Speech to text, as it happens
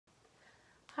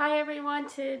Hi everyone,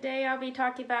 today I'll be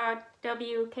talking about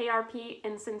WKRP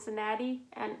in Cincinnati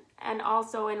and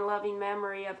also in loving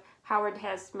memory of Howard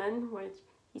Hessman, which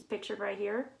he's pictured right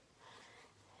here.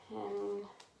 And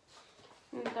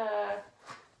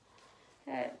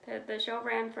the show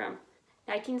ran from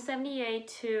 1978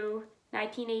 to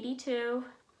 1982,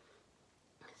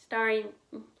 starring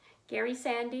Gary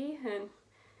Sandy and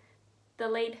the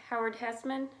late Howard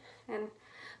Hessman and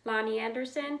Lonnie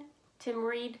Anderson, Tim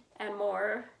Reed, and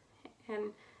more.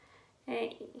 And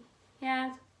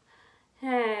yeah,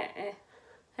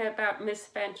 about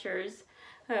misadventures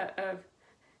of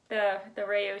the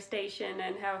radio station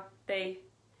and how they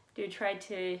do try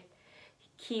to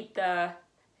keep the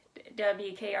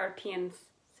WKRP in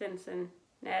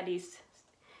Cincinnati's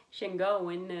station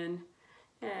going,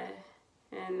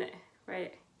 and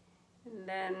right, and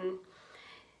then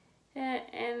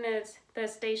and as the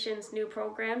station's new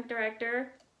program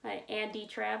director, Andy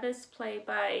Travis, played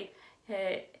by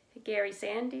Gary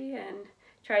Sandy, and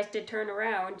tries to turn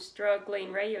around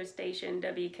struggling radio station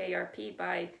WKRP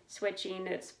by switching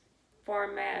its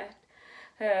format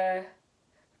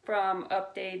from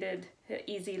updated,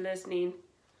 easy listening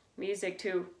music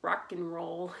to rock and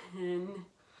roll. And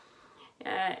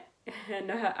I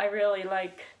really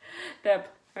like the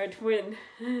part when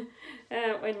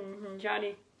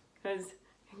Johnny was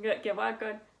get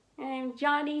walking. And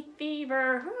Johnny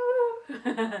Fever,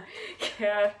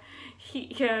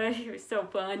 he was so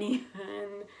funny,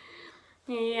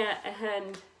 and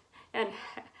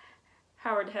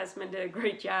Howard Hessman did a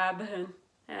great job,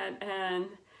 and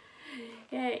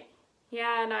I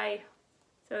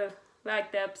so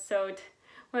liked the episode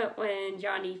when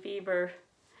Johnny Fever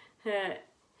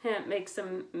makes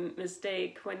some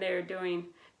mistake when they're doing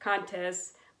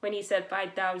contests, when he said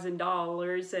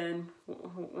 $5,000 and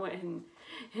when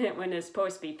it's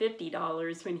supposed to be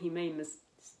 $50 when he made a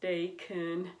mistake,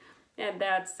 and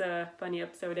that's a funny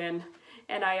episode. And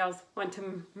I also want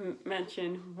to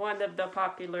mention one of the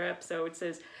popular episodes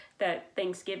is that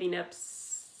Thanksgiving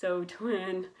episode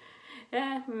when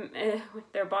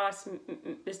their boss,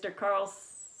 Mr.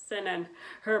 Carlson, and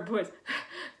Herb was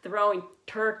throwing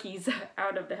turkeys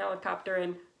out of the helicopter,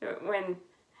 and when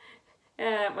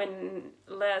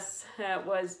Les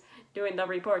was doing the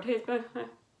report, he's going,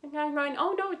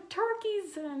 oh no,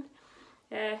 turkeys,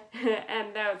 and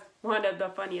that was one of the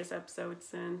funniest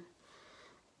episodes. And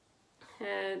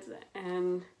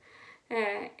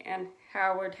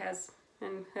Howard has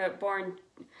been born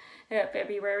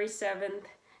February 7th,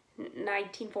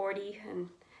 1940, and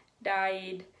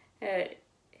died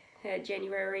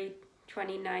January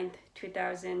 29th,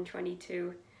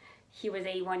 2022. He was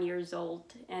 81 years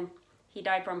old, and he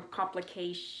died from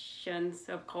complications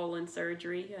of colon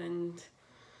surgery, and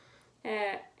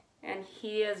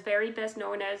he is very best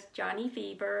known as Johnny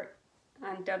Fever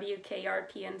on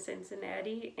WKRP in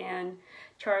Cincinnati, and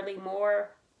Charlie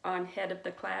Moore on Head of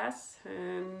the Class.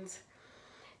 And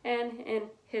in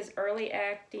his early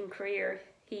acting career,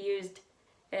 he used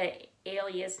an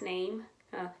alias name,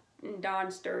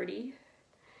 Don Sturdy.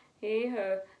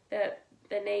 The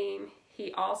name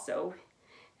he also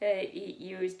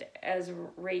used as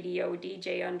radio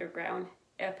DJ underground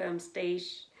FM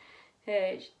station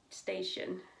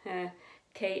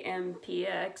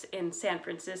KMPX in San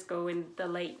Francisco in the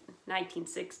late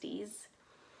 1960s,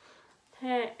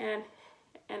 and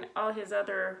all his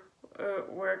other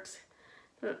works,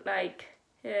 like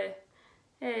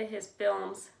his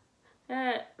films,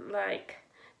 like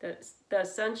the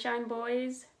Sunshine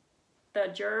Boys, The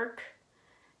Jerk,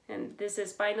 and This Is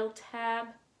Spinal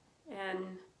Tap,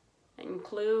 and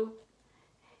Clue,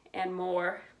 and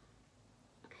more.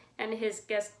 And his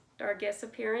guest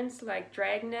appearance, like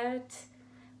Dragnet,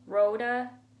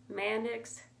 Rhoda,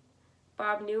 Mannix,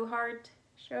 Bob Newhart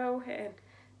Show, and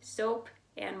Soap,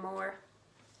 and more.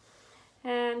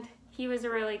 And he was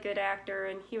a really good actor,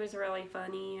 and he was really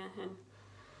funny.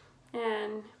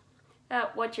 And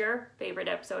what's your favorite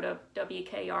episode of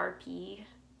WKRP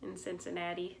in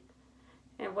Cincinnati?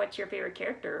 And what's your favorite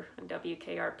character on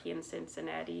WKRP in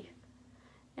Cincinnati?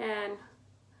 And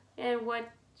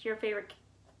what's your favorite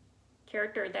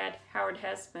character that Howard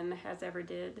Hessman has ever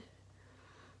did?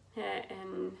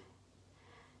 And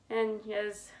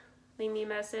just leave me a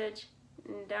message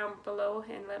down below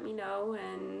and let me know.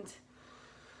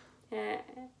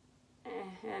 And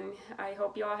I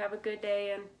hope you all have a good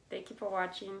day, and thank you for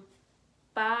watching.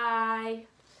 Bye.